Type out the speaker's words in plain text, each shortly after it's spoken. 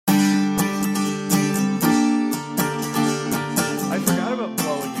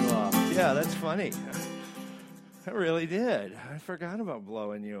funny. I really did. I forgot about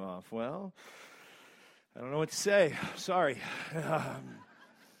blowing you off. Well, I don't know what to say. Sorry. I'm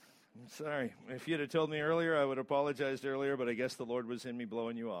sorry. If you'd have told me earlier, I would have apologized earlier, but I guess the Lord was in me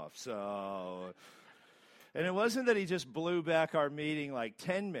blowing you off. So, and it wasn't that he just blew back our meeting like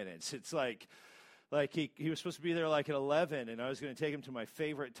 10 minutes. It's like he was supposed to be there like at 11, and I was going to take him to my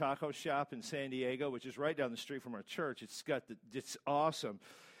favorite taco shop in San Diego, which is right down the street from our church. It's awesome.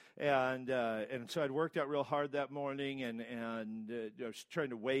 And so I'd worked out real hard that morning, and I was trying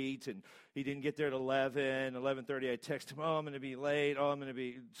to wait, and he didn't get there at 11:30. I text him, I'm going to be late.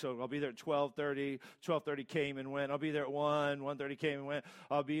 So I'll be there at 12:30. 12:30 came and went. I'll be there at 1:30 came and went.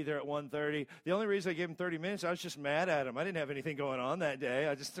 I'll be there at 1:30. The only reason I gave him 30 minutes, I was just mad at him. I didn't have anything going on that day.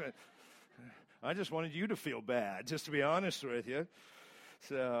 I just wanted you to feel bad, just to be honest with you.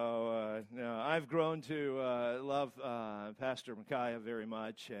 So, I've grown to love Pastor Micaiah very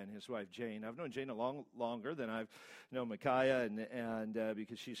much, and his wife Jane. I've known Jane longer than I've known Micaiah, and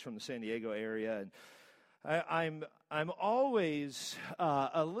because she's from the San Diego area, and I'm always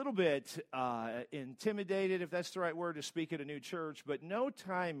a little bit intimidated, if that's the right word, to speak at a new church, but no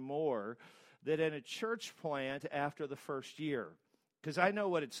time more than in a church plant after the first year, because I know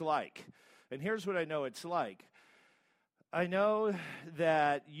what it's like. And here's what I know it's like. I know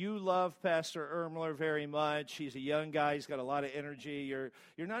that you love Pastor Ermler very much. He's a young guy. He's got a lot of energy.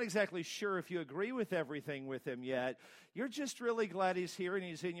 You're not exactly sure if you agree with everything with him yet. You're just really glad he's here and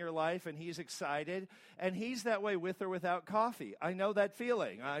he's in your life and he's excited. And he's that way with or without coffee. I know that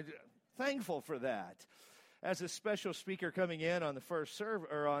feeling. I'm thankful for that. As a special speaker coming in on the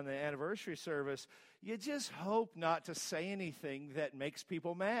on the anniversary service, you just hope not to say anything that makes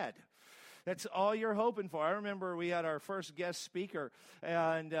people mad. That's all you're hoping for. I remember we had our first guest speaker,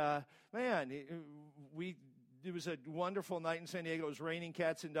 and it was a wonderful night in San Diego. It was raining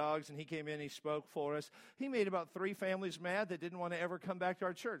cats and dogs, and he came in, he spoke for us. He made about 3 families mad that didn't want to ever come back to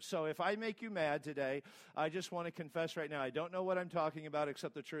our church. So if I make you mad today, I just want to confess right now, I don't know what I'm talking about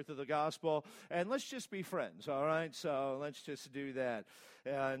except the truth of the gospel, and let's just be friends, all right? So let's just do that.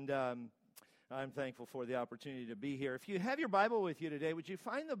 And I'm thankful for the opportunity to be here. If you have your Bible with you today, would you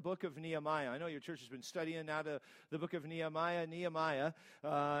find the book of Nehemiah? I know your church has been studying out of the book of Nehemiah.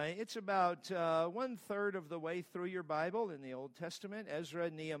 It's about 1/3 of the way through your Bible in the Old Testament. Ezra,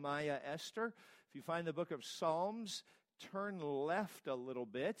 Nehemiah, Esther. If you find the book of Psalms, turn left a little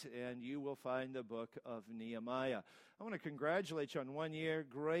bit, and you will find the book of Nehemiah. I want to congratulate you on 1 year.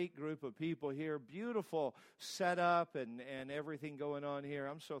 Great group of people here. Beautiful setup and everything going on here.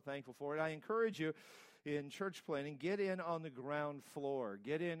 I'm so thankful for it. I encourage you in church planning, get in on the ground floor.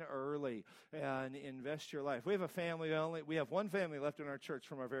 Get in early and invest your life. We have one family left in our church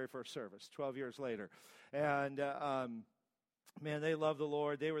from our very first service, 12 years later. And man, they love the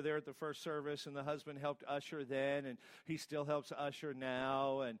Lord. They were there at the first service, and the husband helped usher then, and he still helps usher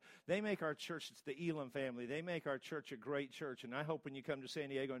now. And they make our church, it's the Elam family, they make our church a great church. And I hope when you come to San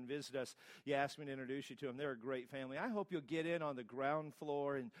Diego and visit us, you ask me to introduce you to them. They're a great family. I hope you'll get in on the ground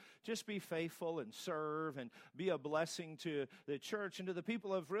floor and just be faithful and serve and be a blessing to the church and to the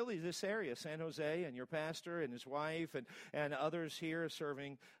people of really this area, San Jose, and your pastor and his wife and others here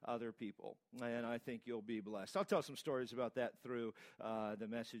serving other people. And I think you'll be blessed. I'll tell some stories about that through the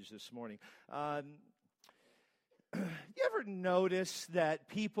message this morning. You ever notice that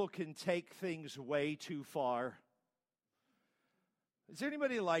people can take things way too far? Is there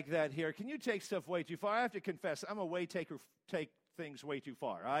anybody like that here? Can you take stuff way too far? I have to confess, I'm a way taker. Take things way too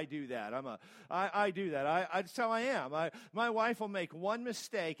far. I do that. I do that. That's how I am. My wife will make one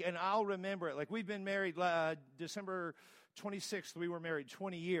mistake, and I'll remember it. Like, we've been married December 26th, we were married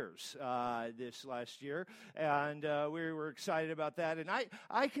 20 years this last year, and we were excited about that. And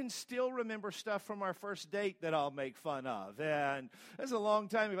I can still remember stuff from our first date that I'll make fun of, and that's a long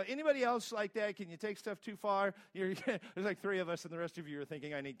time ago. Anybody else like that? Can you take stuff too far? There's like 3 of us, and the rest of you are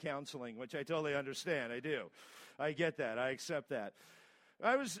thinking I need counseling, which I totally understand. I do. I get that. I accept that.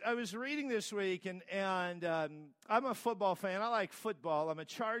 I was reading this week, and I'm a football fan. I like football. I'm a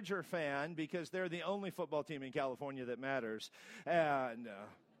Charger fan because they're the only football team in California that matters. And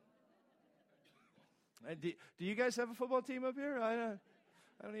do you guys have a football team up here? I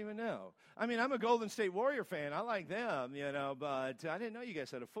don't even know. I mean, I'm a Golden State Warrior fan. I like them, but I didn't know you guys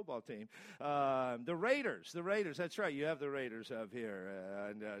had a football team. The Raiders. That's right. You have the Raiders up here.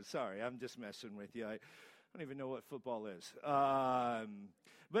 And sorry, I'm just messing with you. I don't even know what football is.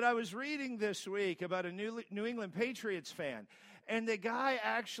 But I was reading this week about a New England Patriots fan, and the guy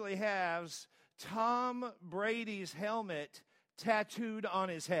actually has Tom Brady's helmet tattooed on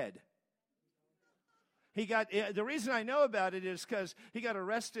his head. The reason I know about it is because he got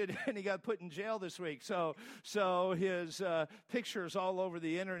arrested and he got put in jail this week. So his picture's all over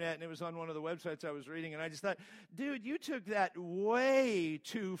the internet, and it was on one of the websites I was reading, and I just thought, dude, you took that way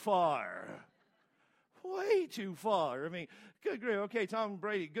too far. Way too far. I mean, good grief. Okay, Tom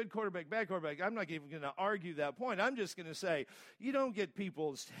Brady, good quarterback, bad quarterback. I'm not even going to argue that point. I'm just going to say, you don't get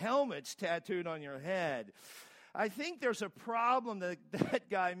people's helmets tattooed on your head. I think there's a problem that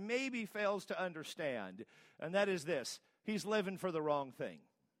guy maybe fails to understand, and that is this. He's living for the wrong thing.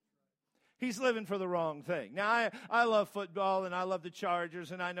 He's living for the wrong thing. Now, I love football, and I love the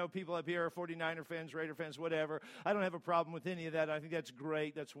Chargers, and I know people up here are 49er fans, Raider fans, whatever. I don't have a problem with any of that. I think that's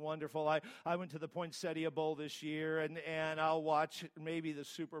great. That's wonderful. I went to the Poinsettia Bowl this year, and I'll watch maybe the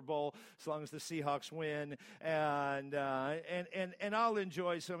Super Bowl as long as the Seahawks win, and I'll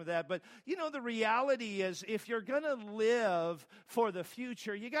enjoy some of that. But, you know, the reality is if you're going to live for the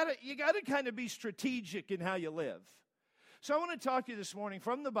future, you gotta kind of be strategic in how you live. So I want to talk to you this morning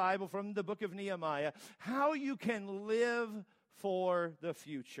from the Bible, from the book of Nehemiah, how you can live for the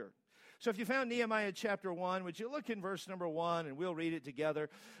future. So if you found Nehemiah chapter 1, would you look in verse number 1, and we'll read it together.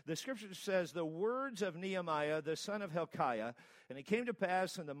 The scripture says, the words of Nehemiah, the son of Hilkiah, and it came to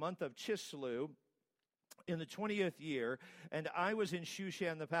pass in the month of Chislev, in the 20th year, and I was in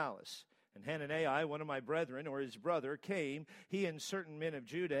Shushan the palace. And Hananiah, one of my brethren, or his brother, came, he and certain men of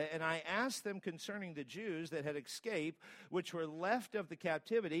Judah, and I asked them concerning the Jews that had escaped, which were left of the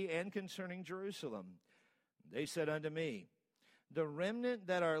captivity, and concerning Jerusalem. They said unto me, the remnant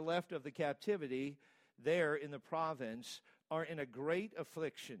that are left of the captivity there in the province are in a great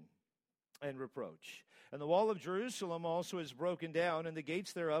affliction and reproach. And the wall of Jerusalem also is broken down, and the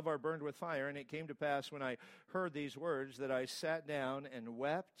gates thereof are burned with fire. And it came to pass, when I heard these words, that I sat down and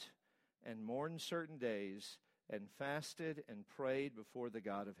wept and mourned certain days, and fasted and prayed before the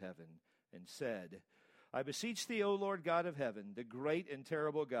God of heaven, and said, I beseech thee, O Lord God of heaven, the great and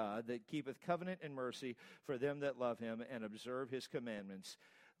terrible God, that keepeth covenant and mercy for them that love him, and observe his commandments.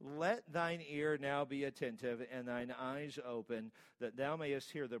 Let thine ear now be attentive, and thine eyes open, that thou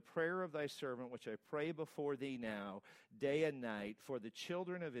mayest hear the prayer of thy servant, which I pray before thee now, day and night, for the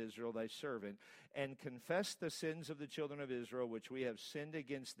children of Israel, thy servant, and confess the sins of the children of Israel, which we have sinned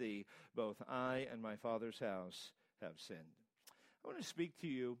against thee. Both I and my father's house have sinned. I want to speak to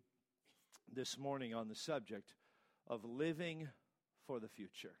you this morning on the subject of living for the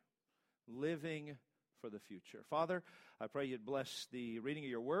future. Living for the future. Father, I pray you'd bless the reading of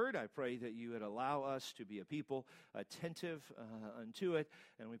your word. I pray that you would allow us to be a people attentive unto it.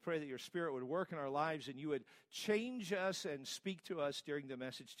 And we pray that your Spirit would work in our lives and you would change us and speak to us during the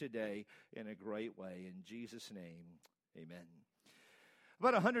message today in a great way. In Jesus' name, amen.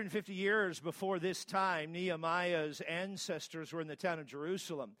 About 150 years before this time, Nehemiah's ancestors were in the town of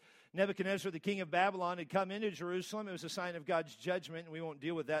Jerusalem. Nebuchadnezzar, the king of Babylon, had come into Jerusalem. It was a sign of God's judgment, and we won't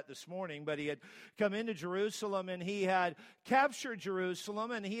deal with that this morning, but he had come into Jerusalem, and he had captured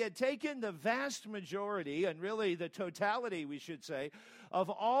Jerusalem, and he had taken the vast majority, and really the totality, we should say, of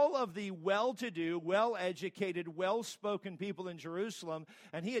all of the well-to-do, well-educated, well-spoken people in Jerusalem,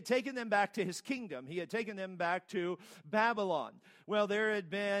 and he had taken them back to his kingdom. He had taken them back to Babylon. Well, there had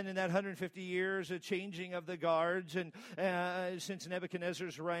been, in that 150 years, a changing of the guards and since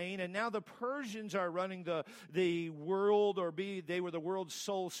Nebuchadnezzar's reign, and now the Persians are running the world, they were the world's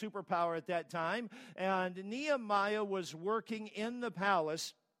sole superpower at that time, and Nehemiah was working in the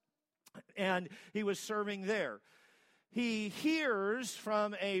palace, and he was serving there. He hears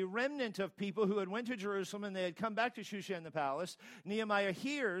from a remnant of people who had went to Jerusalem and they had come back to Shushan the palace. Nehemiah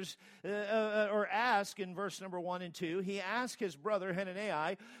hears or asks in verse number 1 and 2, he asks his brother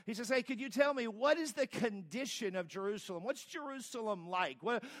Hananiah, he says, hey, could you tell me what is the condition of Jerusalem? What's Jerusalem like?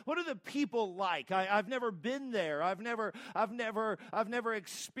 What are the people like? I've never been there. I've never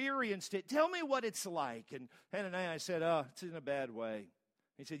experienced it. Tell me what it's like. And Hananiah said, it's in a bad way.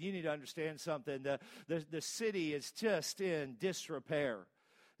 He said, you need to understand something. The city is just in disrepair.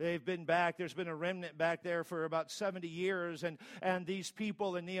 They've been back. There's been a remnant back there for about 70 years. And these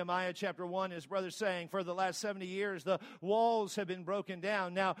people in Nehemiah chapter 1, his brother's saying, for the last 70 years, the walls have been broken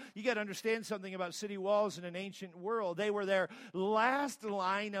down. Now, you got to understand something about city walls in an ancient world. They were their last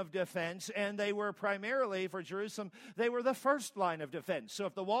line of defense, and they were primarily, for Jerusalem, they were the first line of defense. So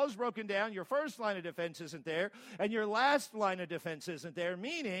if the wall's broken down, your first line of defense isn't there, and your last line of defense isn't there,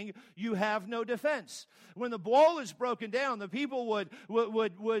 meaning you have no defense. When the wall is broken down, the people would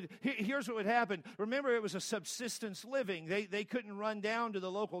here's what would happen. Remember, it was a subsistence living. They couldn't run down to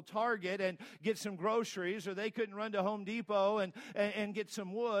the local Target and get some groceries, or they couldn't run to Home Depot and get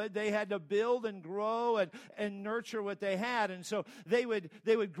some wood. They had to build and grow and nurture what they had. And so they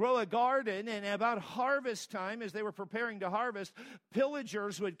would grow a garden, and about harvest time, as they were preparing to harvest,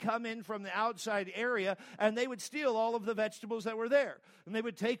 pillagers would come in from the outside area, and they would steal all of the vegetables that were there. And they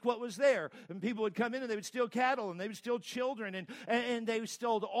would take what was there. And people would come in, and they would steal cattle, and they would steal children, and they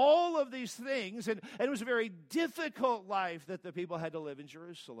stole all of these things. And it was a very difficult life that the people had to live in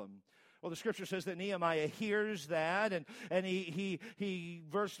Jerusalem. Well, the scripture says that Nehemiah hears that, and he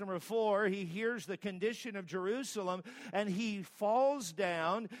verse number 4, he hears the condition of Jerusalem, and he falls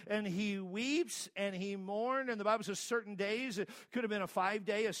down, and he weeps, and he mourned, and the Bible says certain days, it could have been a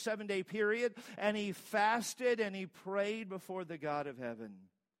 5-day, a 7-day period, and he fasted, and he prayed before the God of heaven.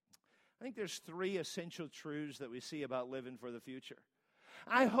 I think there's 3 essential truths that we see about living for the future.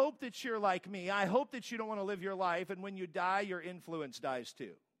 I hope that you're like me. I hope that you don't want to live your life, and when you die, your influence dies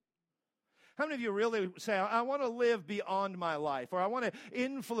too. How many of you really say, I want to live beyond my life, or I want to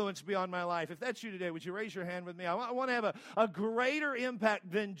influence beyond my life? If that's you today, would you raise your hand with me? I want to have a greater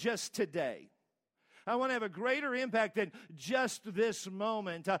impact than just today. I want to have a greater impact than just this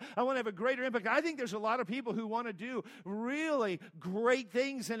moment. I want to have a greater impact. I think there's a lot of people who want to do really great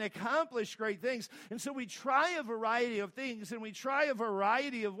things and accomplish great things. And so we try a variety of things, and we try a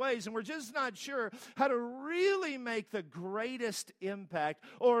variety of ways, and we're just not sure how to really make the greatest impact,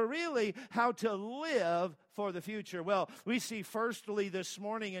 or really how to live for the future. Well, we see firstly this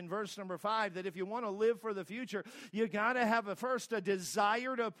morning in verse number 5 that if you want to live for the future, you got to have first a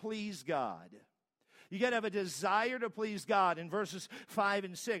desire to please God. You got to have a desire to please God in verses 5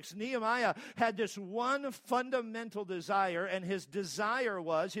 and 6. Nehemiah had this one fundamental desire, and his desire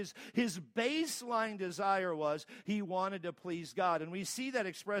was, his baseline desire was, he wanted to please God. And we see that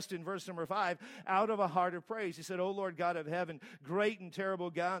expressed in verse number 5, out of a heart of praise. He said, O Lord God of heaven, great and terrible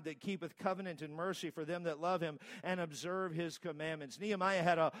God that keepeth covenant and mercy for them that love him and observe his commandments. Nehemiah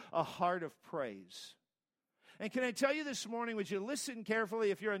had a heart of praise. And can I tell you this morning, would you listen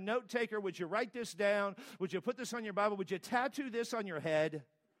carefully? If you're a note taker, would you write this down? Would you put this on your Bible? Would you tattoo this on your head?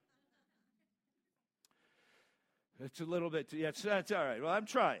 It's a little bit, that's all right. Well, I'm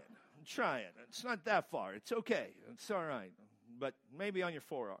trying. It's not that far. It's okay. It's all right. But maybe on your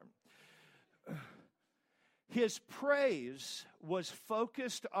forearm. His praise was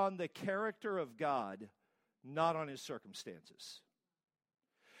focused on the character of God, not on his circumstances.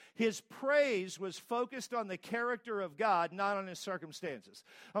 His praise was focused on the character of God, not on his circumstances.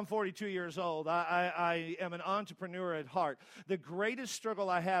 I'm 42 years old. I am an entrepreneur at heart. The greatest struggle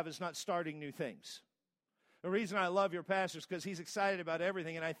I have is not starting new things. The reason I love your pastor is because he's excited about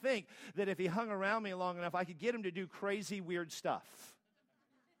everything, and I think that if he hung around me long enough, I could get him to do crazy, weird stuff.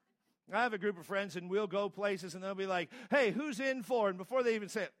 I have a group of friends, and we'll go places, and they'll be like, hey, who's in for? And before they even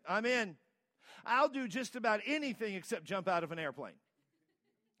say it, I'm in. I'll do just about anything except jump out of an airplane.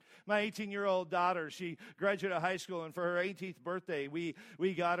 My 18-year-old daughter, she graduated high school, and for her 18th birthday, we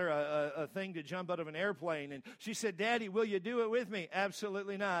got her a thing to jump out of an airplane. And she said, Daddy, will you do it with me?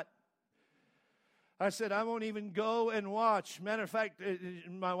 Absolutely not. I said, I won't even go and watch. Matter of fact,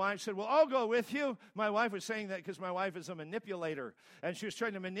 my wife said, well, I'll go with you. My wife was saying that because my wife is a manipulator, and she was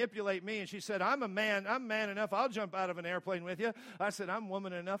trying to manipulate me, and she said, I'm man enough. I'll jump out of an airplane with you. I said, I'm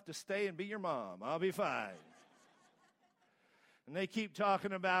woman enough to stay and be your mom. I'll be fine. And they keep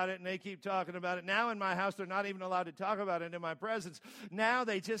talking about it, and they keep talking about it. Now in my house, they're not even allowed to talk about it in my presence. Now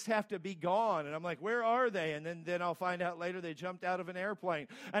they just have to be gone. And I'm like, where are they? And then I'll find out later they jumped out of an airplane.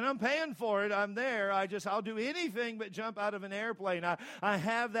 And I'm paying for it. I'm there. I'll do anything but jump out of an airplane. I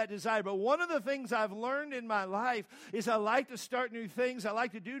have that desire. But one of the things I've learned in my life is I like to start new things. I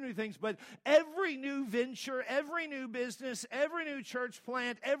like to do new things. But every new venture, every new business, every new church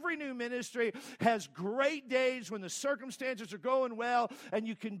plant, every new ministry has great days when the circumstances are going well, and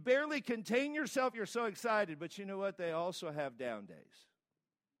you can barely contain yourself. You're so excited. But you know what? They also have down days.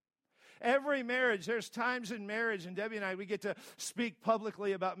 Every marriage, there's times in marriage, and Debbie and I, we get to speak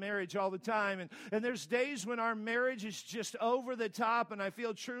publicly about marriage all the time, and there's days when our marriage is just over the top, and I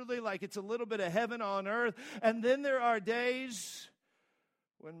feel truly like it's a little bit of heaven on earth, and then there are days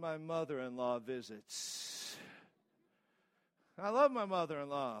when my mother-in-law visits. I love my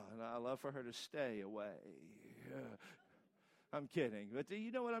mother-in-law, and I love for her to stay away. I'm kidding, but you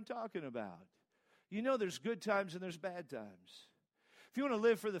know what I'm talking about. You know there's good times and there's bad times. If you want to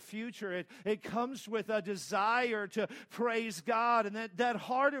live for the future, it comes with a desire to praise God. And that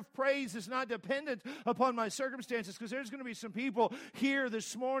heart of praise is not dependent upon my circumstances, because there's going to be some people here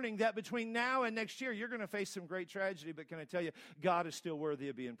this morning that between now and next year, you're going to face some great tragedy. But can I tell you, God is still worthy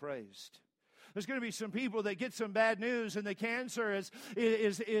of being praised. There's going to be some people that get some bad news, and the cancer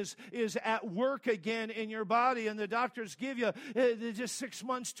is at work again in your body, and the doctors give you just 6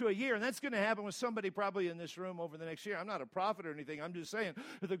 months to a year. And that's going to happen with somebody probably in this room over the next year. I'm not a prophet or anything. I'm just saying,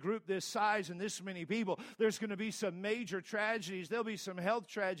 with a group this size and this many people, there's going to be some major tragedies. There'll be some health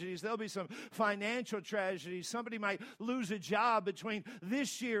tragedies. There'll be some financial tragedies. Somebody might lose a job between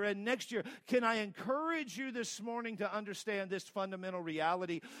this year and next year. Can I encourage you this morning to understand this fundamental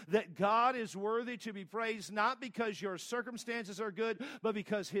reality, that God is worthy to be praised, not because your circumstances are good, but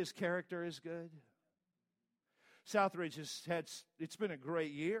because His character is good? Southridge it's been a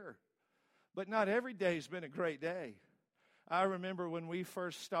great year, but not every day's been a great day. I remember when we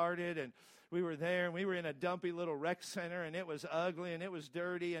first started, and we were there, and we were in a dumpy little rec center, and it was ugly, and it was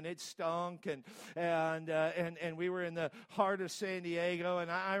dirty, and it stunk, and we were in the heart of San Diego, and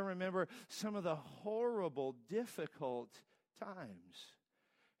I remember some of the horrible, difficult times.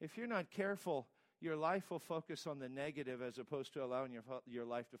 If you're not careful, your life will focus on the negative as opposed to allowing your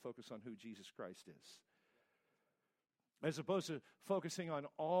life to focus on who Jesus Christ is, as opposed to focusing on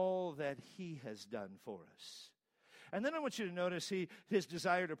all that He has done for us. And then I want you to notice his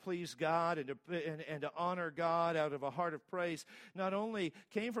desire to please God and to honor God out of a heart of praise not only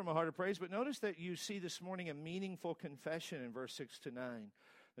came from a heart of praise, but notice that you see this morning a meaningful confession in verse 6 to 9.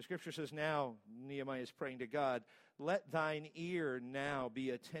 The scripture says, now, Nehemiah is praying to God, let thine ear now be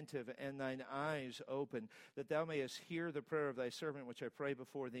attentive and thine eyes open, that thou mayest hear the prayer of thy servant, which I pray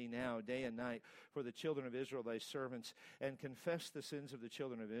before thee now, day and night, for the children of Israel, thy servants, and confess the sins of the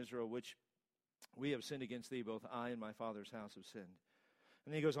children of Israel, which we have sinned against thee, both I and my father's house have sinned.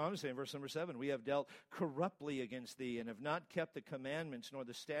 And then he goes on to say in verse number 7, we have dealt corruptly against thee, and have not kept the commandments, nor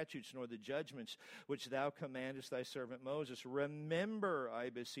the statutes, nor the judgments, which thou commandest thy servant Moses. Remember, I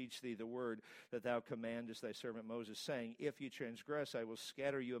beseech thee, the word that thou commandest thy servant Moses, saying, if you transgress, I will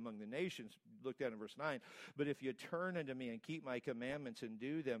scatter you among the nations. Look down in verse 9. But if you turn unto me and keep my commandments and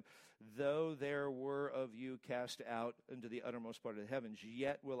do them, though there were of you cast out into the uttermost part of the heavens,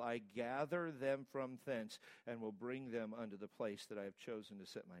 yet will I gather them from thence, and will bring them unto the place that I have chosen to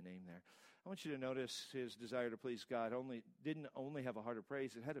set my name there. I want you to notice his desire to please God didn't only have a heart of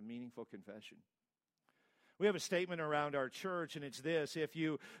praise, it had a meaningful confession. We have a statement around our church, and it's this: if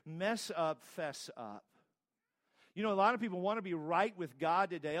you mess up, fess up. You know, a lot of people want to be right with God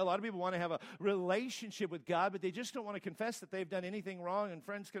today. A lot of people want to have a relationship with God, but they just don't want to confess that they've done anything wrong. And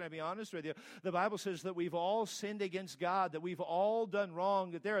friends, can I be honest with you? The Bible says that we've all sinned against God, that we've all done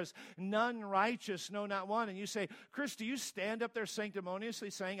wrong, that there is none righteous, no, not one. And you say, Chris, do you stand up there sanctimoniously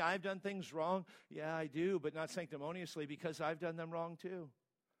saying, I've done things wrong? Yeah, I do, but not sanctimoniously, because I've done them wrong too.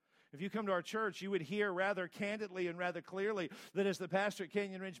 If you come to our church, you would hear rather candidly and rather clearly that as the pastor at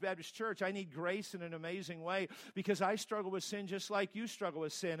Canyon Ridge Baptist Church, I need grace in an amazing way, because I struggle with sin just like you struggle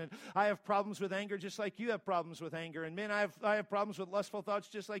with sin. And I have problems with anger just like you have problems with anger. And men, I have problems with lustful thoughts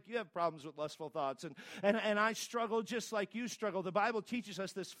just like you have problems with lustful thoughts. And I struggle just like you struggle. The Bible teaches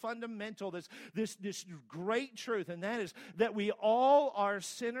us this fundamental, this great truth, and that is that we all are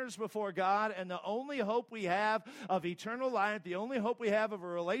sinners before God, and the only hope we have of eternal life, the only hope we have of a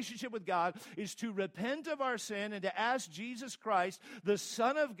relationship with God, is to repent of our sin and to ask Jesus Christ, the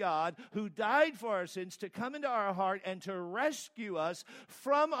Son of God, who died for our sins, to come into our heart and to rescue us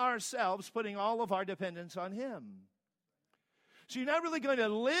from ourselves, putting all of our dependence on Him. So you're not really going to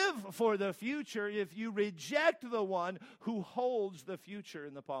live for the future if you reject the one who holds the future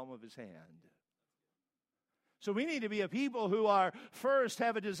in the palm of His hand. So we need to be a people who are first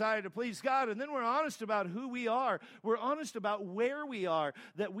have a desire to please God, and then we're honest about who we are. We're honest about where we are,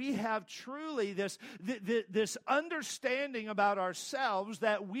 that we have truly this understanding about ourselves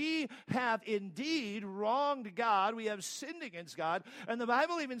that we have indeed wronged God. We have sinned against God. And the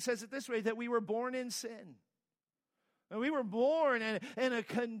Bible even says it this way, that we were born in sin. And we were born in a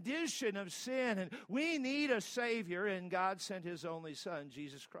condition of sin, and we need a Savior, and God sent His only Son,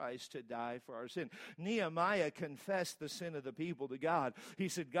 Jesus Christ, to die for our sin. Nehemiah confessed the sin of the people to God. He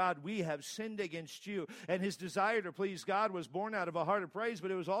said, God, we have sinned against you. And his desire to please God was born out of a heart of praise,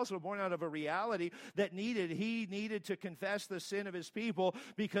 but it was also born out of a reality that he needed to confess the sin of his people,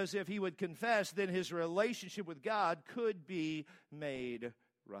 because if he would confess, then his relationship with God could be made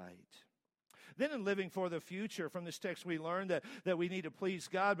right. Then in living for the future, from this text we learn that we need to please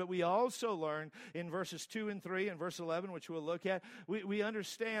God, but we also learn in verses 2 and 3 and verse 11, which we'll look at, we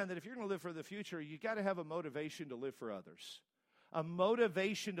understand that if you're going to live for the future, you've got to have a motivation to live for others. a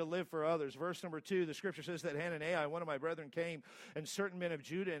motivation to live for others. Verse number 2, the scripture says that Hananiah, one of my brethren, came, and certain men of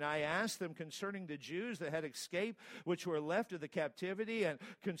Judah, and I asked them concerning the Jews that had escaped, which were left of the captivity, and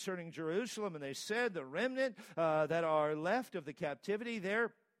concerning Jerusalem. And they said, the remnant that are left of the captivity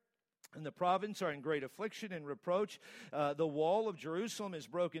there and the province are in great affliction and reproach. The wall of Jerusalem is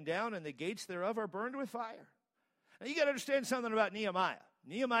broken down, and the gates thereof are burned with fire. Now, you got to understand something about Nehemiah.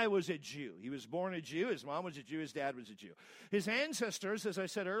 Nehemiah was a Jew. He was born a Jew. His mom was a Jew. His dad was a Jew. His ancestors, as I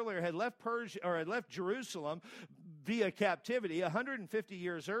said earlier, had left Jerusalem via captivity 150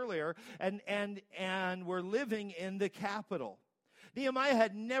 years earlier, and were living in the capital. Nehemiah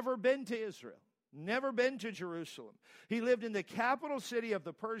had never been to Israel. Never been to Jerusalem. He lived in the capital city of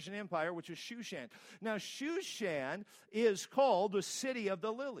the Persian Empire, which is Shushan. Now, Shushan is called the city of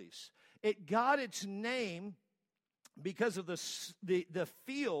the lilies. It got its name because of the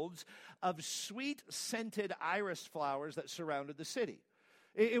fields of sweet-scented iris flowers that surrounded the city.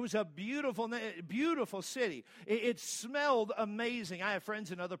 It was a beautiful city. It smelled amazing. I have friends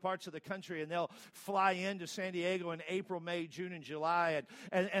in other parts of the country, and they'll fly into San Diego in April, May, June, and July,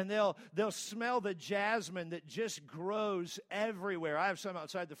 and they'll smell the jasmine that just grows everywhere. I have some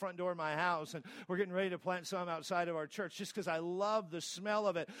outside the front door of my house, and we're getting ready to plant some outside of our church just because I love the smell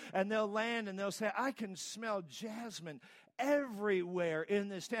of it. And they'll land, and they'll say, I can smell jasmine everywhere in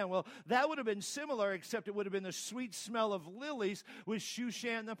this town. Well, that would have been similar, except it would have been the sweet smell of lilies with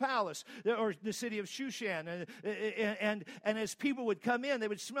Shushan the palace, or the city of Shushan. And as people would come in, they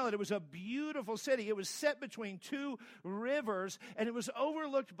would smell it. It was a beautiful city. It was set between two rivers, and it was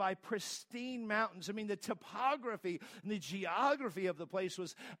overlooked by pristine mountains. I mean, the topography and the geography of the place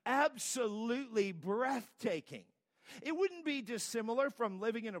was absolutely breathtaking. It wouldn't be dissimilar from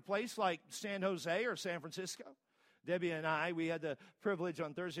living in a place like San Jose or San Francisco. Debbie and I, we had the privilege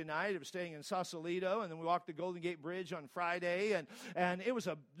on Thursday night of staying in Sausalito, and then we walked the Golden Gate Bridge on Friday, and it was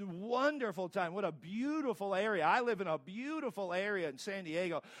a wonderful time. What a beautiful area. I live in a beautiful area in San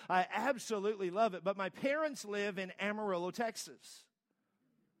Diego. I absolutely love it, but my parents live in Amarillo, Texas.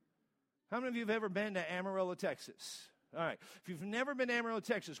 How many of you have ever been to Amarillo, Texas? All right. If you've never been to Amarillo,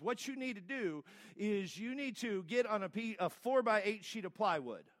 Texas, what you need to do is you need to get on a 4x8 sheet of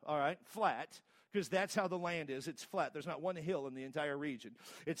plywood, all right, flat, because that's how the land is. It's flat. There's not one hill in the entire region.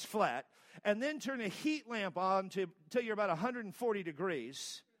 It's flat. And then turn a heat lamp on till you're about 140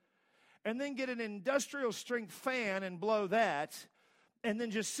 degrees. And then get an industrial strength fan and blow that. And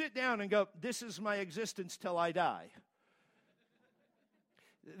then just sit down and go, this is my existence till I die.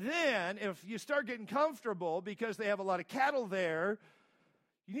 Then, if you start getting comfortable because they have a lot of cattle there,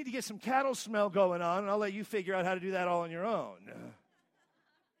 you need to get some cattle smell going on, and I'll let you figure out how to do that all on your own.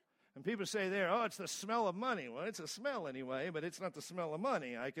 And people say there, oh, it's the smell of money. Well, it's a smell anyway, but it's not the smell of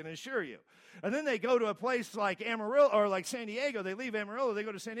money, I can assure you. And then they go to a place like Amarillo or like San Diego. They leave Amarillo, they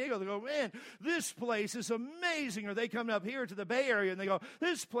go to San Diego. They go, man, this place is amazing. Or they come up here to the Bay Area and they go,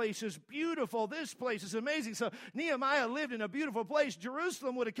 this place is beautiful. This place is amazing. So Nehemiah lived in a beautiful place.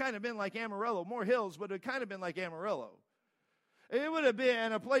 Jerusalem would have kind of been like Amarillo. More hills, but it would have kind of been like Amarillo. It would have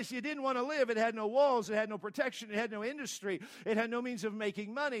been a place you didn't want to live. It had no walls. It had no protection. It had no industry. It had no means of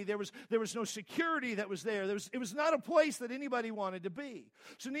making money. There was no security that was there. It was not a place that anybody wanted to be.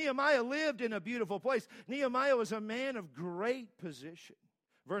 So Nehemiah lived in a beautiful place. Nehemiah was a man of great position.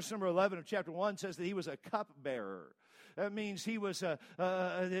 Verse number 11 of chapter 1 says that he was a cupbearer. That means he was a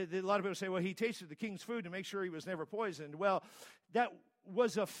lot of people say, well, he tasted the king's food to make sure he was never poisoned. Well, that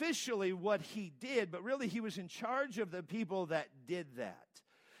was officially what he did, but really he was in charge of the people that did that.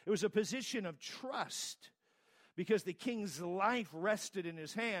 It was a position of trust because the king's life rested in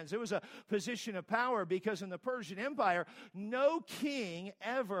his hands. It was a position of power because in the Persian Empire, no king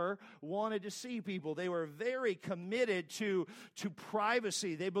ever wanted to see people. They were very committed to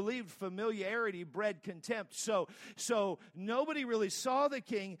privacy. They believed familiarity bred contempt. So nobody really saw the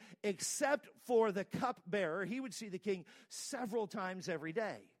king except for the cupbearer. He would see the king several times every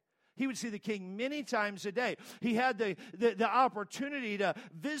day. He would see the king many times a day. He had the opportunity to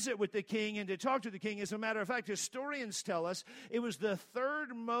visit with the king and to talk to the king. As a matter of fact, historians tell us it was the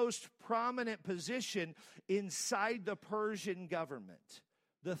third most prominent position inside the Persian government.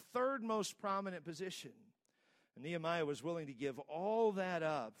 The third most prominent position. And Nehemiah was willing to give all that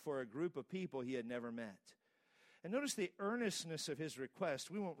up for a group of people he had never met. And notice the earnestness of his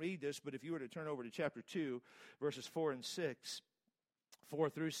request. We won't read this, but if you were to turn over to chapter 2, verses 4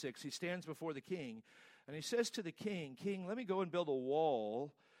 through 6, he stands before the king, and he says to the king, King, let me go and build a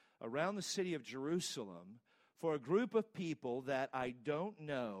wall around the city of Jerusalem for a group of people that I don't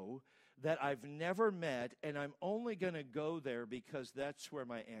know, that I've never met, and I'm only going to go there because that's where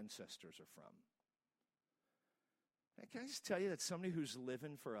my ancestors are from. Can I just tell you that's somebody who's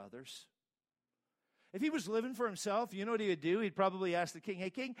living for others? If he was living for himself, you know what he would do? He'd probably ask the king, hey,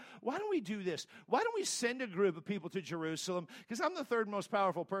 king, why don't we do this? Why don't we send a group of people to Jerusalem? Because I'm the third most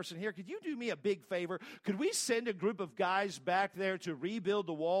powerful person here. Could you do me a big favor? Could we send a group of guys back there to rebuild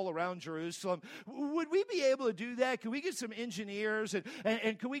the wall around Jerusalem? Would we be able to do that? Could we get some engineers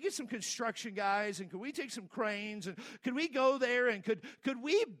and could we get some construction guys? And could we take some cranes? And could we go there and could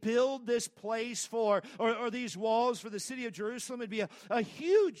we build this place or these walls for the city of Jerusalem? It'd be a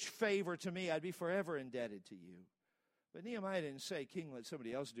huge favor to me. I'd be forever indebted to you. But Nehemiah didn't say, king, let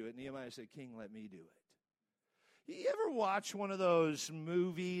somebody else do it. Nehemiah said, king, let me do it. You ever watch one of those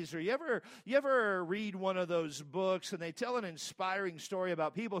movies, or you ever read one of those books, and they tell an inspiring story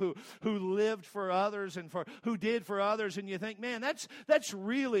about people who lived for others and who did for others, and you think, man, that's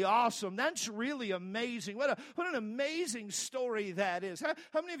really awesome. That's really amazing. What an amazing story that is.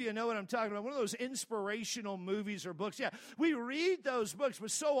 How many of you know what I'm talking about? One of those inspirational movies or books. Yeah, we read those books,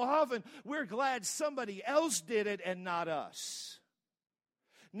 but so often we're glad somebody else did it and not us.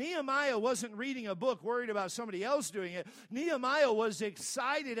 Nehemiah wasn't reading a book worried about somebody else doing it. Nehemiah was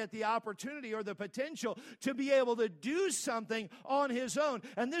excited at the opportunity or the potential to be able to do something on his own.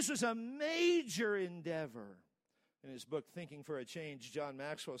 And this was a major endeavor. In his book, Thinking for a Change, John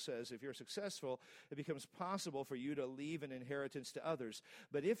Maxwell says, if you're successful, it becomes possible for you to leave an inheritance to others.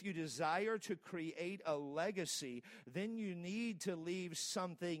 But if you desire to create a legacy, then you need to leave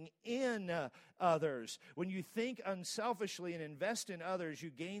something in others. When you think unselfishly and invest in others, you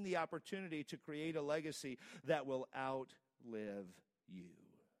gain the opportunity to create a legacy that will outlive you.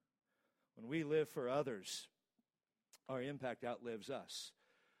 When we live for others, our impact outlives us.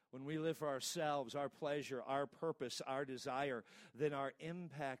 When we live for ourselves, our pleasure, our purpose, our desire, then our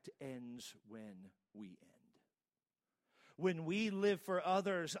impact ends when we end. When we live for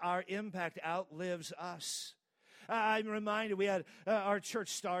others, our impact outlives us. I'm reminded we had our church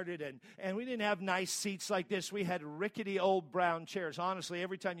started, and we didn't have nice seats like this. We had rickety old brown chairs. Honestly,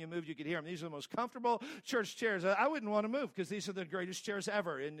 every time you moved, you could hear them. These are the most comfortable church chairs. I wouldn't want to move because these are the greatest chairs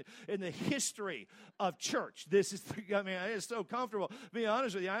ever in the history of church. It's so comfortable. To be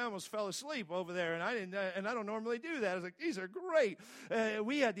honest with you, I almost fell asleep over there, and I don't normally do that. I was like, these are great.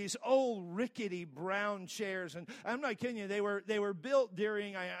 We had these old rickety brown chairs, and I'm not kidding you. They were built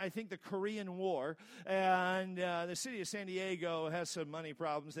during, I think, the Korean War, and the city of San Diego has some money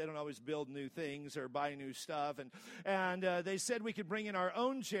problems. They don't always build new things or buy new stuff. And they said we could bring in our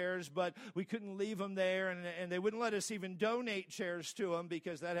own chairs, but we couldn't leave them there. And they wouldn't let us even donate chairs to them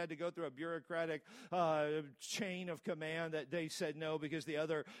because that had to go through a bureaucratic chain of command that they said no because the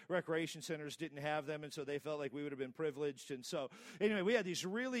other recreation centers didn't have them. And so they felt like we would have been privileged. And so anyway, we had these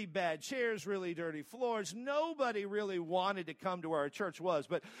really bad chairs, really dirty floors. Nobody really wanted to come to where our church was.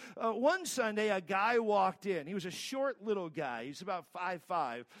 But one Sunday, a guy walked in. He was a short little guy. He's about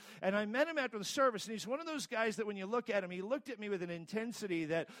 5'5". And I met him after the service, and he's one of those guys that when you look at him, he looked at me with an intensity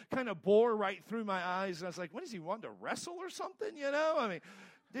that kind of bore right through my eyes. And I was like, what does he want, to wrestle or something, you know? I mean,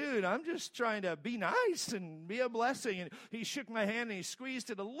 dude, I'm just trying to be nice and be a blessing. And he shook my hand and he squeezed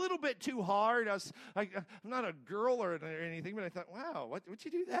it a little bit too hard. I'm not a girl or anything, but I thought, wow, what'd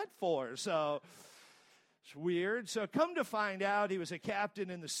you do that for? So it's weird. So come to find out, he was a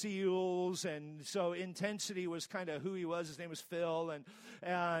captain in the SEALs, and so intensity was kind of who he was. His name was Phil,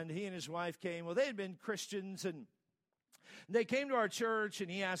 and he and his wife came. Well, they had been Christians, and they came to our church,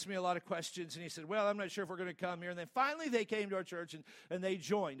 and he asked me a lot of questions, and he said, well, I'm not sure if we're going to come here. And then finally they came to our church, and they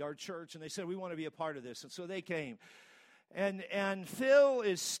joined our church, and they said, we want to be a part of this. And so they came. And Phil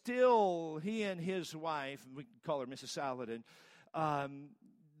is still, he and his wife, we call her Mrs. Saladin,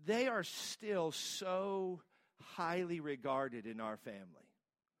 they are still so highly regarded in our family.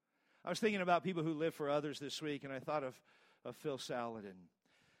 I was thinking about people who live for others this week, and I thought of Phil Saladin.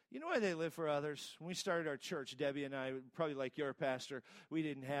 You know why they live for others? When we started our church, Debbie and I, probably like your pastor, we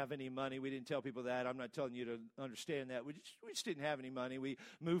didn't have any money. We didn't tell people that. I'm not telling you to understand that. We just didn't have any money. We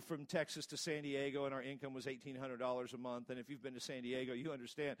moved from Texas to San Diego, and our income was $1,800 a month. And if you've been to San Diego, you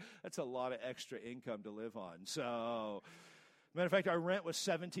understand that's a lot of extra income to live on. So, matter of fact, our rent was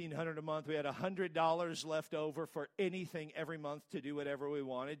 $1,700 a month. We had $100 left over for anything every month to do whatever we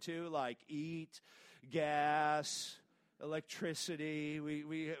wanted to, like eat, gas, electricity.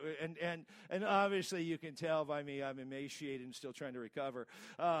 And obviously you can tell by me I'm emaciated and still trying to recover.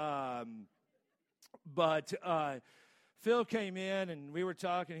 But Phil came in and we were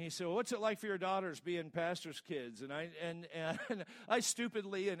talking. He said, well, what's it like for your daughters being pastors' kids? And I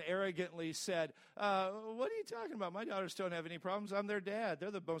stupidly and arrogantly said, what are you talking about? My daughters don't have any problems. I'm their dad.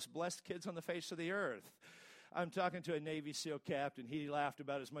 They're the most blessed kids on the face of the earth. I'm talking to a Navy SEAL captain. He laughed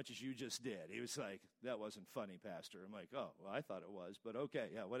about as much as you just did. He was like, that wasn't funny, Pastor. I'm like, oh, well, I thought it was, but okay,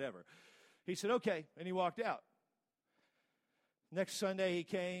 yeah, whatever. He said, okay, and he walked out. Next Sunday he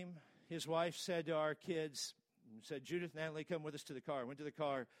came. His wife said to our kids, said, Judith, Natalie, come with us to the car. Went to the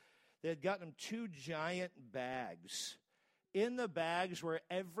car. They had gotten them 2 giant bags. In the bags were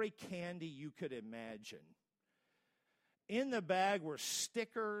every candy you could imagine. In the bag were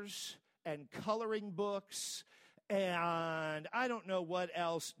stickers and coloring books and I don't know what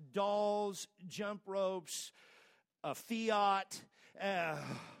else, dolls, jump ropes, a Fiat.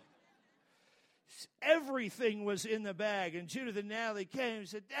 Everything was in the bag. And Judith and Natalie came and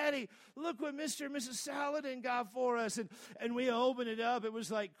said, Daddy, look what Mr. and Mrs. Saladin got for us. And we opened it up. It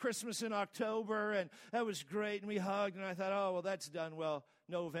was like Christmas in October, and that was great. And we hugged, and I thought, oh, well, that's done. Well,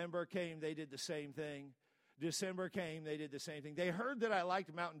 November came. They did the same thing. December came, they did the same thing. They heard that I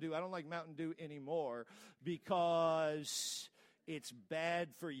liked Mountain Dew. I don't like Mountain Dew anymore because it's bad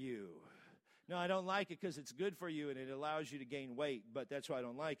for you. No, I don't like it because it's good for you and it allows you to gain weight, but that's why I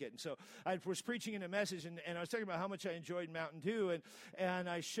don't like it. And so I was preaching in a message, and I was talking about how much I enjoyed Mountain Dew, and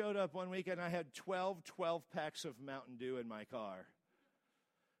I showed up one week, and I had 12 packs of Mountain Dew in my car.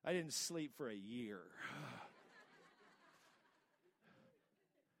 I didn't sleep for a year.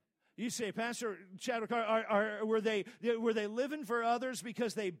 You say, Pastor Chadwick, were they living for others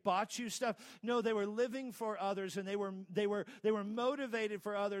because they bought you stuff? No, they were living for others, and they were motivated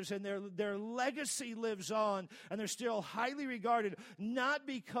for others, and their legacy lives on, and they're still highly regarded, not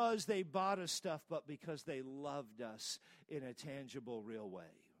because they bought us stuff, but because they loved us in a tangible, real way.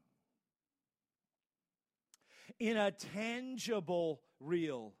 In a tangible,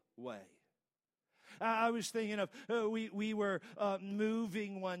 real way. I was thinking of, we were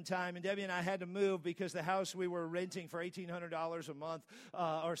moving one time, and Debbie and I had to move because the house we were renting for $1,800 a month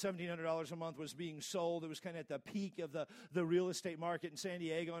or $1,700 a month was being sold. It was kind of at the peak of the real estate market in San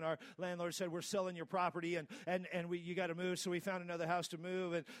Diego, and our landlord said, we're selling your property, and you got to move. So we found another house to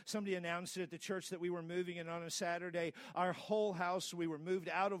move, and somebody announced it at the church that we were moving, and on a Saturday, our whole house, we were moved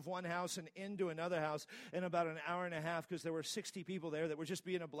out of one house and into another house in about an hour and a half because there were 60 people there that were just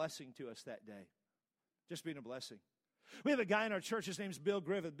being a blessing to us that day. Just being a blessing. We have a guy in our church, his name's Bill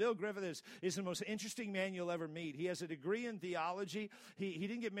Griffith. Bill Griffith is the most interesting man you'll ever meet. He has a degree in theology. He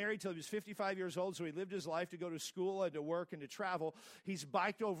didn't get married till he was 55 years old, so he lived his life to go to school and to work and to travel. He's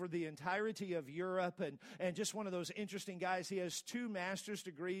biked over the entirety of Europe and just one of those interesting guys. He has 2 master's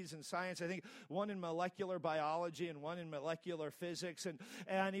degrees in science, I think one in molecular biology and one in molecular physics.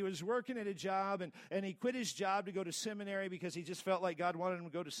 And he was working at a job, and he quit his job to go to seminary because he just felt like God wanted him to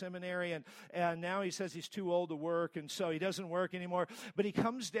go to seminary. And now he says he's too old to work, and so he doesn't work anymore. But he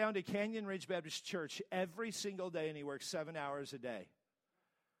comes down to Canyon Ridge Baptist Church every single day, and he works 7 hours a day.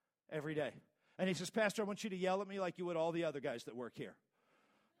 Every day. And he says, Pastor, I want you to yell at me like you would all the other guys that work here.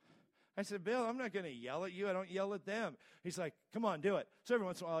 I said, Bill, I'm not going to yell at you. I don't yell at them. He's like, come on, do it. So every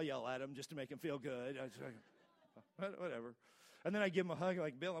once in a while, I'll yell at him just to make him feel good. I was like, whatever. And then I give him a hug,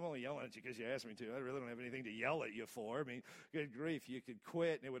 like, Bill, I'm only yelling at you because you asked me to. I really don't have anything to yell at you for. I mean, good grief, you could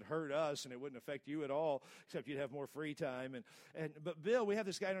quit, and it would hurt us, and it wouldn't affect you at all, except you'd have more free time. But Bill, we have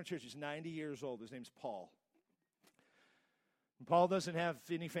this guy in our church. He's 90 years old. His name's Paul. And Paul doesn't have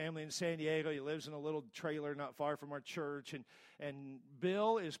any family in San Diego. He lives in a little trailer not far from our church. And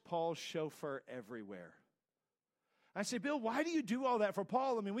Bill is Paul's chauffeur everywhere. I say, Bill, why do you do all that for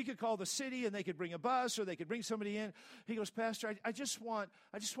Paul? I mean, we could call the city and they could bring a bus or they could bring somebody in. He goes, Pastor, I just want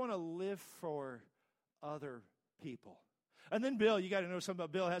to live for other people. And then Bill, you got to know something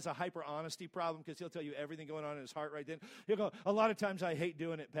about Bill has a hyper honesty problem because he'll tell you everything going on in his heart right then. He'll go, a lot of times I hate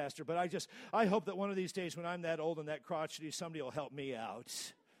doing it, Pastor, but I hope that one of these days when I'm that old and that crotchety, somebody will help me out.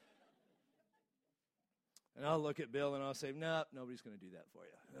 And I'll look at Bill and I'll say, no, nobody's going to do that for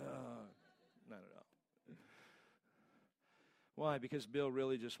you. Not at all. Why? Because Bill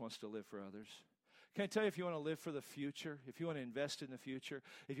really just wants to live for others. Can I tell you, if you want to live for the future, if you want to invest in the future,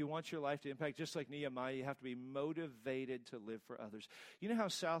 if you want your life to impact, just like Nehemiah, you have to be motivated to live for others. You know how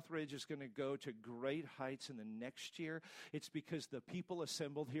Southridge is going to go to great heights in the next year? It's because the people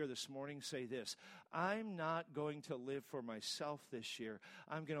assembled here this morning say this: I'm not going to live for myself this year.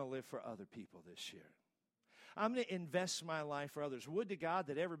 I'm going to live for other people this year. I'm going to invest my life for others. Would to God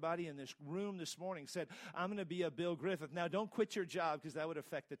that everybody in this room this morning said, I'm going to be a Bill Griffith. Now, don't quit your job because that would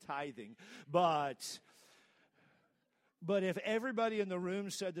affect the tithing. But But if everybody in the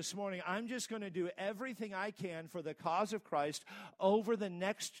room said this morning, I'm just going to do everything I can for the cause of Christ over the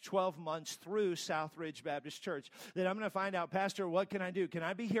next 12 months through Southridge Baptist Church, then I'm going to find out, Pastor, what can I do? Can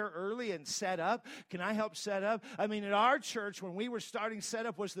I be here early and set up? Can I help set up? I mean, at our church, when we were starting,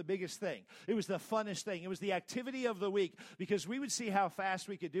 setup was the biggest thing. It was the funnest thing. It was the activity of the week because we would see how fast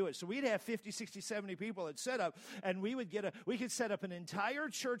we could do it. So we'd have 50, 60, 70 people at setup, and we could set up an entire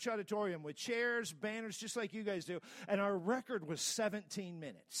church auditorium with chairs, banners, just like you guys do, and our record was 17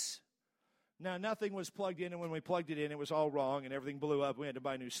 minutes. Now, nothing was plugged in, and when we plugged it in, it was all wrong, and everything blew up. We had to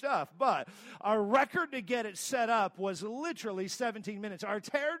buy new stuff. But our record to get it set up was literally 17 minutes. Our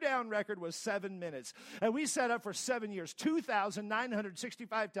tear-down record was 7 minutes. And we sat up for 7 years,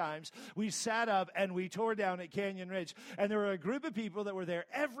 2,965 times. We sat up, and we tore down at Canyon Ridge. And there were a group of people that were there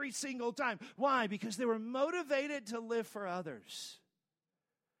every single time. Why? Because they were motivated to live for others.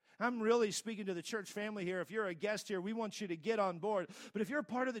 I'm really speaking to the church family here. If you're a guest here, we want you to get on board. But if you're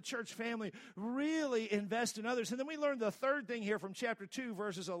part of the church family, really invest in others. And then we learned the third thing here from chapter 2,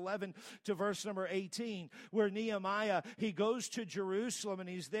 verses 11 to verse number 18, where Nehemiah, he goes to Jerusalem, and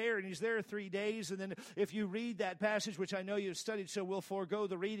he's there 3 days. And then if you read that passage, which I know you've studied, so we'll forego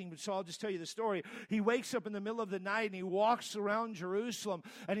the reading, but so I'll just tell you the story. He wakes up in the middle of the night, and he walks around Jerusalem,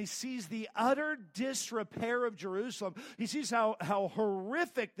 and he sees the utter disrepair of Jerusalem. He sees how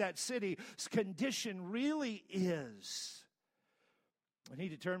horrific that city's condition really is. And he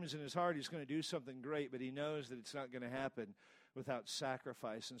determines in his heart he's going to do something great, but he knows that it's not going to happen without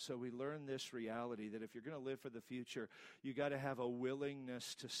sacrifice. And so we learn this reality that if you're going to live for the future, you got to have a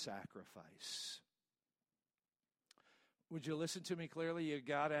willingness to sacrifice. Would you listen to me clearly? You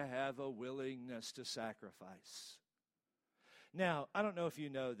got to have a willingness to sacrifice. Now, I don't know if you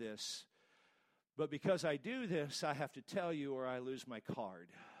know this, but because I do this, I have to tell you or I lose my card.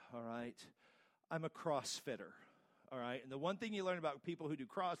 All right? I'm a CrossFitter. All right? And the one thing you learn about people who do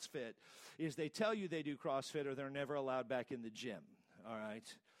CrossFit is they tell you they do CrossFit or they're never allowed back in the gym. All right?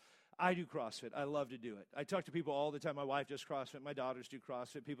 I do CrossFit. I love to do it. I talk to people all the time. My wife does CrossFit. My daughters do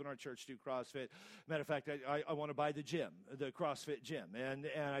CrossFit. People in our church do CrossFit. Matter of fact, I want to buy the gym, the CrossFit gym, and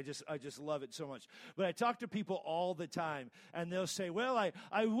I just love it so much. But I talk to people all the time, and they'll say, well,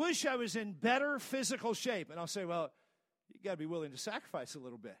 I wish I was in better physical shape. And I'll say, well, you got to be willing to sacrifice a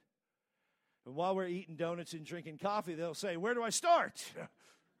little bit. And while we're eating donuts and drinking coffee, they'll say, where do I start?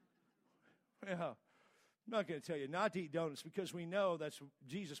 Well, I'm not going to tell you not to eat donuts because we know that's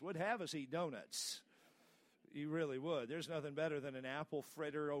Jesus would have us eat donuts. He really would. There's nothing better than an apple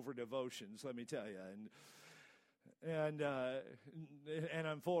fritter over devotions, let me tell you. And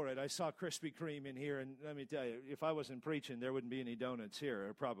I'm for it. I saw Krispy Kreme in here, and let me tell you, if I wasn't preaching, there wouldn't be any donuts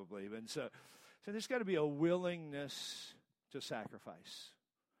here, probably. And so there's got to be a willingness to sacrifice.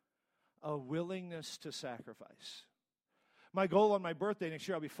 A willingness to sacrifice. My goal on my birthday next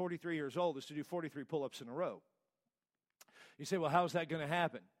year, I'll be 43 years old, is to do 43 pull-ups in a row. You say, well, how's that going to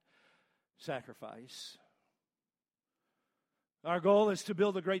happen? Sacrifice. Our goal is to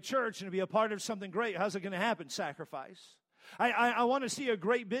build a great church and to be a part of something great. How's it going to happen? Sacrifice. I want to see a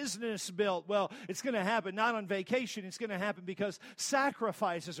great business built. Well, it's going to happen not on vacation. It's going to happen because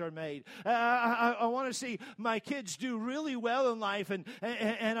sacrifices are made. I want to see my kids do really well in life, and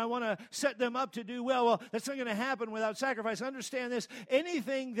I want to set them up to do well. Well, that's not going to happen without sacrifice. Understand this.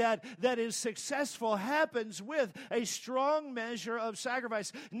 Anything that is successful happens with a strong measure of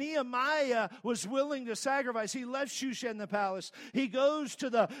sacrifice. Nehemiah was willing to sacrifice. He left Shushan the palace. He goes to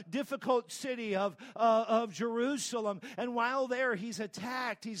the difficult city of Jerusalem, and while there, he's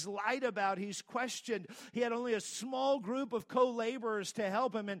attacked, he's lied about, he's questioned. He had only a small group of co-laborers to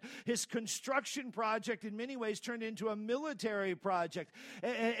help him, and his construction project in many ways turned into a military project.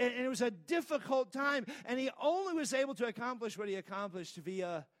 And it was a difficult time, and he only was able to accomplish what he accomplished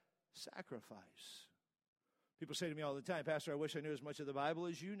via sacrifice. People say to me all the time, Pastor, I wish I knew as much of the Bible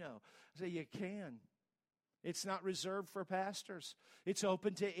as you know. I say, you can. It's not reserved for pastors. It's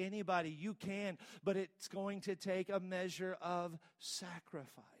open to anybody. You can, but it's going to take a measure of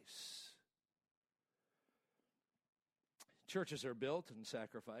sacrifice. Churches are built in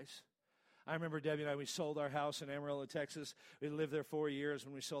sacrifice. I remember Debbie and I, we sold our house in Amarillo, Texas. We lived there 4 years.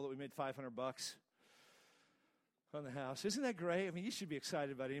 When we sold it, we made $500 on the house. Isn't that great? I mean, you should be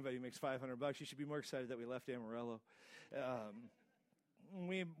excited about anybody who makes $500. You should be more excited that we left Amarillo.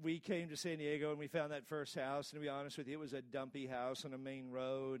 we came to San Diego and we found that first house, and to be honest with you, it was a dumpy house on a main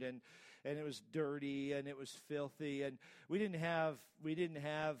road, and it was dirty and it was filthy, and we didn't have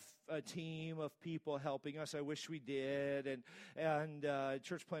a team of people helping us. I wish we did, and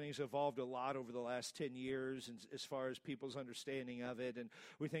church planning has evolved a lot over the last 10 years as far as people's understanding of it, and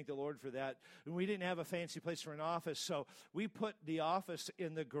we thank the Lord for that. And we didn't have a fancy place for an office, so we put the office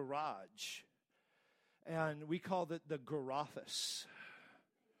in the garage, and we called it the Garoffice.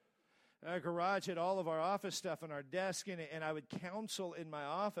 Our garage had all of our office stuff and our desk in it, and I would counsel in my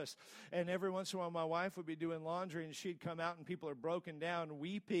office. And every once in a while, my wife would be doing laundry, and she'd come out, and people are broken down,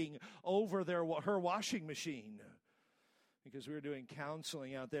 weeping over her washing machine. Because we were doing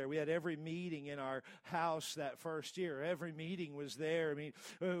counseling out there. We had every meeting in our house that first year. Every meeting was there. I mean,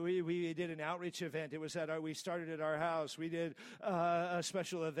 we did an outreach event. It was we started at our house. We did a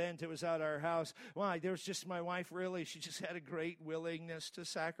special event. It was at our house. Why? There was just my wife, really. She just had a great willingness to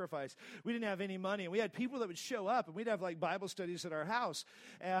sacrifice. We didn't have any money. And we had people that would show up, and we'd have like Bible studies at our house.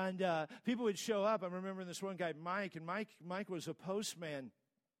 And people would show up. I'm remembering this one guy, Mike, and Mike was a postman.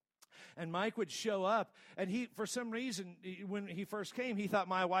 And Mike would show up, and he, for some reason, when he first came, he thought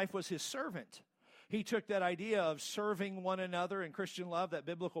my wife was his servant. He took that idea of serving one another in Christian love, that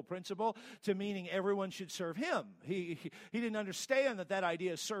biblical principle, to meaning everyone should serve him. He didn't understand that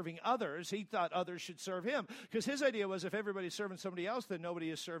idea of serving others. He thought others should serve him, because his idea was if everybody's serving somebody else, then nobody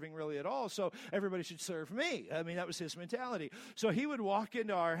is serving really at all, so everybody should serve me. I mean, that was his mentality. So he would walk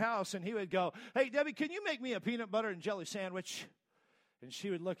into our house, and he would go, "Hey, Debbie, can you make me a peanut butter and jelly sandwich?" And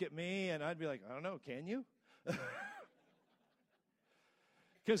she would look at me, and I'd be like, "I don't know, can you?"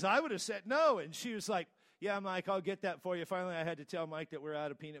 Because I would have said no. And she was like, "Yeah, Mike, I'll get that for you." Finally, I had to tell Mike that we're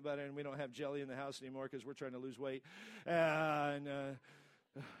out of peanut butter and we don't have jelly in the house anymore because we're trying to lose weight. And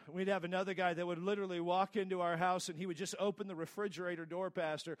we'd have another guy that would literally walk into our house, and he would just open the refrigerator door,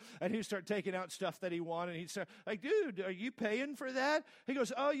 Pastor, and he'd start taking out stuff that he wanted. He'd start like, "Dude, are you paying for that?" He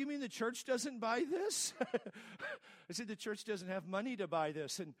goes, "Oh, you mean the church doesn't buy this?" I said, "The church doesn't have money to buy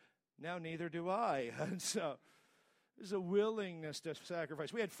this, and now neither do I." And so there's a willingness to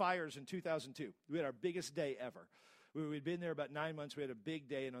sacrifice. We had fires in 2002. We had our biggest day ever. We'd been there about 9 months. We had a big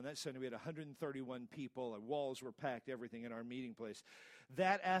day, and on that Sunday, we had 131 people. Our walls were packed, everything in our meeting place.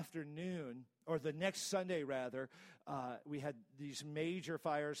 That afternoon, or the next Sunday, rather, we had these major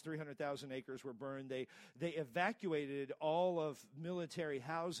fires. 300,000 acres were burned. They evacuated all of military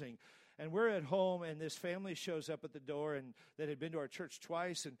housing. And we're at home, and this family shows up at the door, and that had been to our church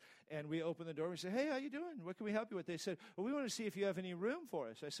twice, and we open the door, and we say, "Hey, how you doing? What can we help you with?" They said, "Well, we want to see if you have any room for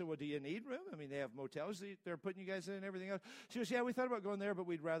us." I said, "Well, do you need room? I mean, they have motels that they're putting you guys in and everything else." She goes, "Yeah, we thought about going there, but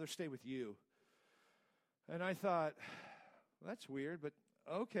we'd rather stay with you." And I thought, well, that's weird, but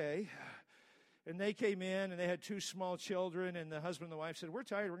okay. And they came in, and they had 2 small children, and the husband and the wife said, "We're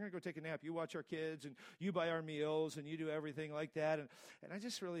tired. We're going to go take a nap. You watch our kids, and you buy our meals, and you do everything like that." And I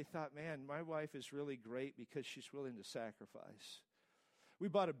just really thought, man, my wife is really great because she's willing to sacrifice. We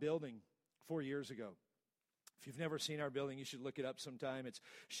bought a building 4 years ago. If you've never seen our building, you should look it up sometime. It's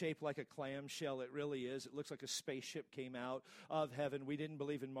shaped like a clamshell. It really is. It looks like a spaceship came out of heaven. We didn't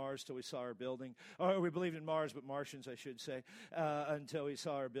believe in Mars till we saw our building. Or we believed in Mars, but Martians, I should say, until we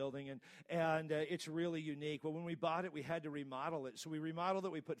saw our building. And it's really unique. Well, when we bought it, we had to remodel it. So we remodeled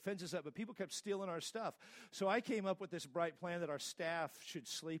it. We put fences up, but people kept stealing our stuff. So I came up with this bright plan that our staff should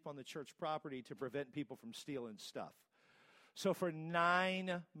sleep on the church property to prevent people from stealing stuff. So for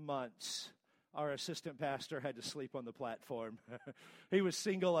 9 months, our assistant pastor had to sleep on the platform. He was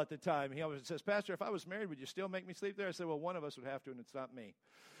single at the time. He always says, "Pastor, if I was married, would you still make me sleep there?" I said, "Well, one of us would have to, and it's not me."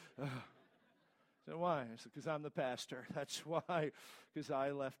 So why? I said, "Because I'm the pastor." That's why, because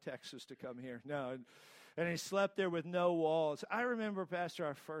I left Texas to come here. No, and he slept there with no walls. I remember, Pastor,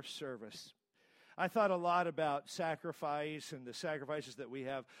 our first service. I thought a lot about sacrifice and the sacrifices that we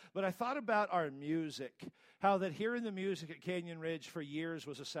have, but I thought about our music, how that hearing the music at Canyon Ridge for years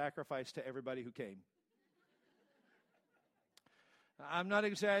was a sacrifice to everybody who came. I'm not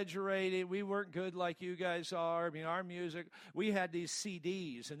exaggerating. We weren't good like you guys are. I mean, our music, we had these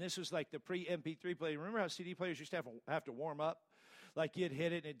CDs, and this was like the pre-MP3 player. Remember how CD players used to have to warm up? Like you'd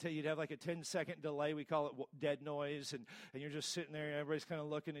hit it, and you'd have like a 10-second delay. We call it dead noise, and you're just sitting there, and everybody's kind of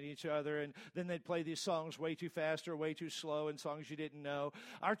looking at each other, and then they'd play these songs way too fast or way too slow, and songs you didn't know.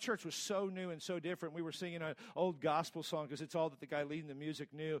 Our church was so new and so different. We were singing an old gospel song because it's all that the guy leading the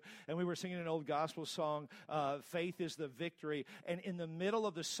music knew, and we were singing an old gospel song, "Faith is the Victory," and in the middle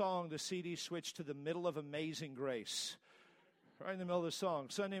of the song, the CD switched to the middle of Amazing Grace. right in the middle of the song.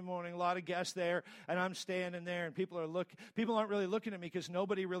 Sunday morning, a lot of guests there, and I'm standing there, and people aren't really looking at me because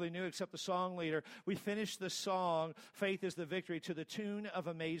nobody really knew except the song leader. We finished the song, Faith is the Victory, to the tune of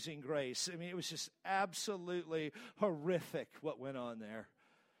Amazing Grace. I mean, it was just absolutely horrific what went on there.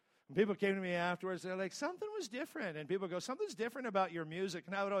 And people came to me afterwards, they're like, something was different. And people go, something's different about your music.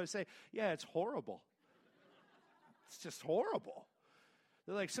 And I would always say, yeah, it's horrible. It's just horrible.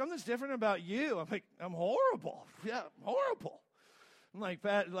 They're like, something's different about you. I'm like, I'm horrible. Yeah, I'm horrible. I'm like,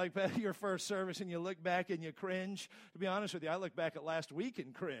 Pat, your first service, and you look back and you cringe. To be honest with you, I look back at last week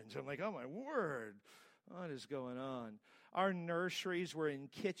and cringe. I'm like, oh, my word. What is going on? Our nurseries were in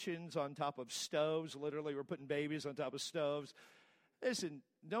kitchens on top of stoves. Literally, we're putting babies on top of stoves. Listen,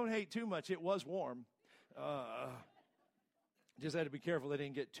 don't hate too much. It was warm. Just had to be careful they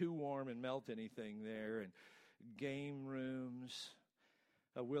didn't get too warm and melt anything there. And game rooms,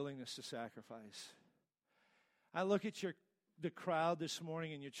 a willingness to sacrifice. I look at the crowd this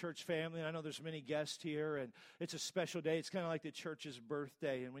morning and your church family, and I know there's many guests here, and it's a special day. It's kind of like the church's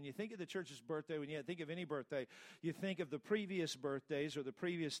birthday. And when you think of the church's birthday, when you think of any birthday, you think of the previous birthdays or the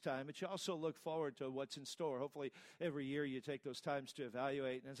previous time, but you also look forward to what's in store. Hopefully, every year you take those times to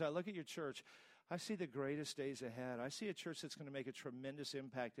evaluate. And as I look at your church, I see the greatest days ahead. I see a church that's going to make a tremendous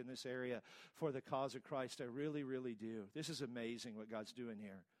impact in this area for the cause of Christ. I really, really do. This is amazing what God's doing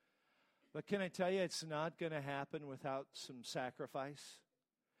here. But can I tell you, it's not going to happen without some sacrifice.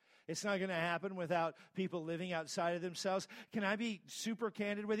 It's not going to happen without people living outside of themselves. Can I be super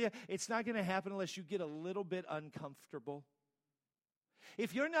candid with you? It's not going to happen unless you get a little bit uncomfortable.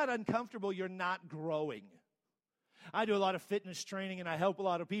 If you're not uncomfortable, you're not growing. I do a lot of fitness training, and I help a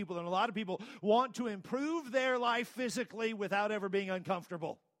lot of people, and a lot of people want to improve their life physically without ever being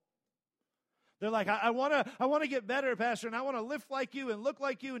uncomfortable. They're like, I want to get better, Pastor, and I want to lift like you and look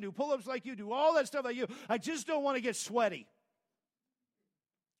like you and do pull-ups like you, do all that stuff like you. I just don't want to get sweaty.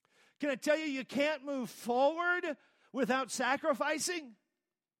 Can I tell you, you can't move forward without sacrificing?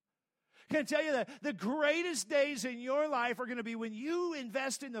 Can I tell you that the greatest days in your life are going to be when you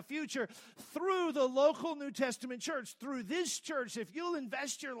invest in the future through the local New Testament church, through this church. If you'll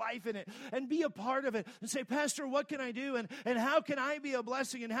invest your life in it and be a part of it and say, Pastor, what can I do? And how can I be a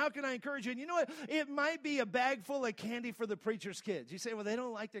blessing? And how can I encourage you? And you know what? It might be a bag full of candy for the preacher's kids. You say, well, they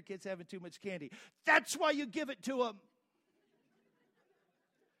don't like their kids having too much candy. That's why you give it to them.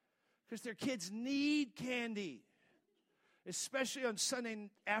 Because their kids need candy. Especially on Sunday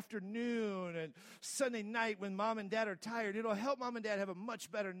afternoon and Sunday night when mom and dad are tired. It'll help mom and dad have a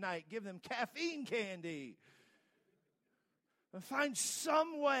much better night. Give them caffeine candy. And find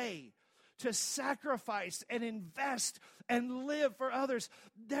some way to sacrifice and invest and live for others.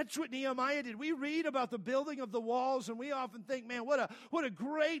 That's what Nehemiah did. We read about the building of the walls, and we often think, man, what a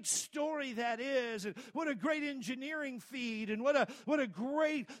great story that is, and what a great engineering feat, and what a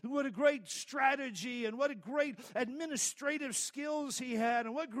great strategy, and what a great administrative skills he had,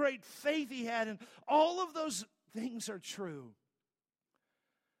 and what great faith he had, and all of those things are true.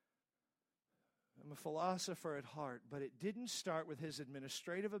 I'm a philosopher at heart, but it didn't start with his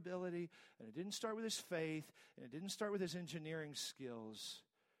administrative ability, and it didn't start with his faith, and it didn't start with his engineering skills.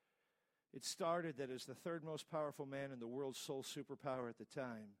 It started that as the third most powerful man in the world's sole superpower at the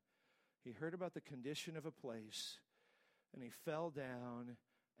time, he heard about the condition of a place, and he fell down,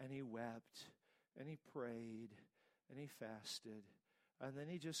 and he wept, and he prayed, and he fasted, and then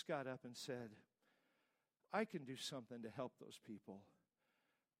he just got up and said, I can do something to help those people.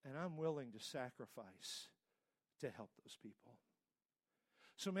 And I'm willing to sacrifice to help those people.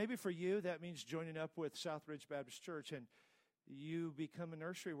 So maybe for you, that means joining up with Southridge Baptist Church, and you become a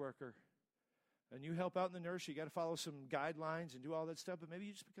nursery worker. And you help out in the nursery. You got to follow some guidelines and do all that stuff, but maybe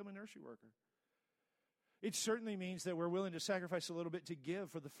you just become a nursery worker. It certainly means that we're willing to sacrifice a little bit to give,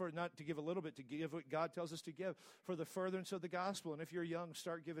 not to give a little bit, to give what God tells us to give for the furtherance of the gospel. And if you're young,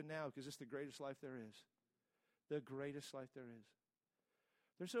 start giving now, because it's the greatest life there is. The greatest life there is.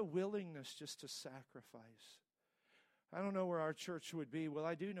 There's a willingness just to sacrifice. I don't know where our church would be. Well,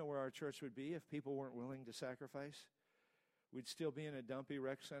 I do know where our church would be if people weren't willing to sacrifice. We'd still be in a dumpy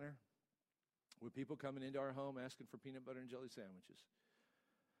rec center with people coming into our home asking for peanut butter and jelly sandwiches.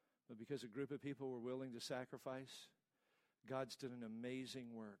 But because a group of people were willing to sacrifice, God's done an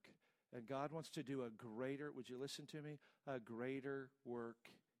amazing work. And God wants to do a greater, would you listen to me, a greater work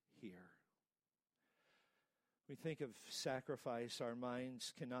here. We think of sacrifice, our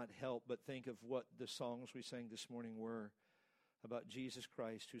minds cannot help but think of what the songs we sang this morning were about Jesus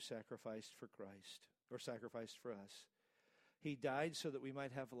Christ who sacrificed for Christ, or sacrificed for us. He died so that we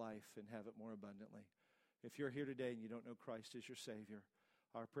might have life and have it more abundantly. If you're here today and you don't know Christ as your Savior,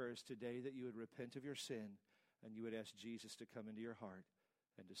 our prayer is today that you would repent of your sin and you would ask Jesus to come into your heart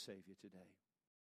and to save you today.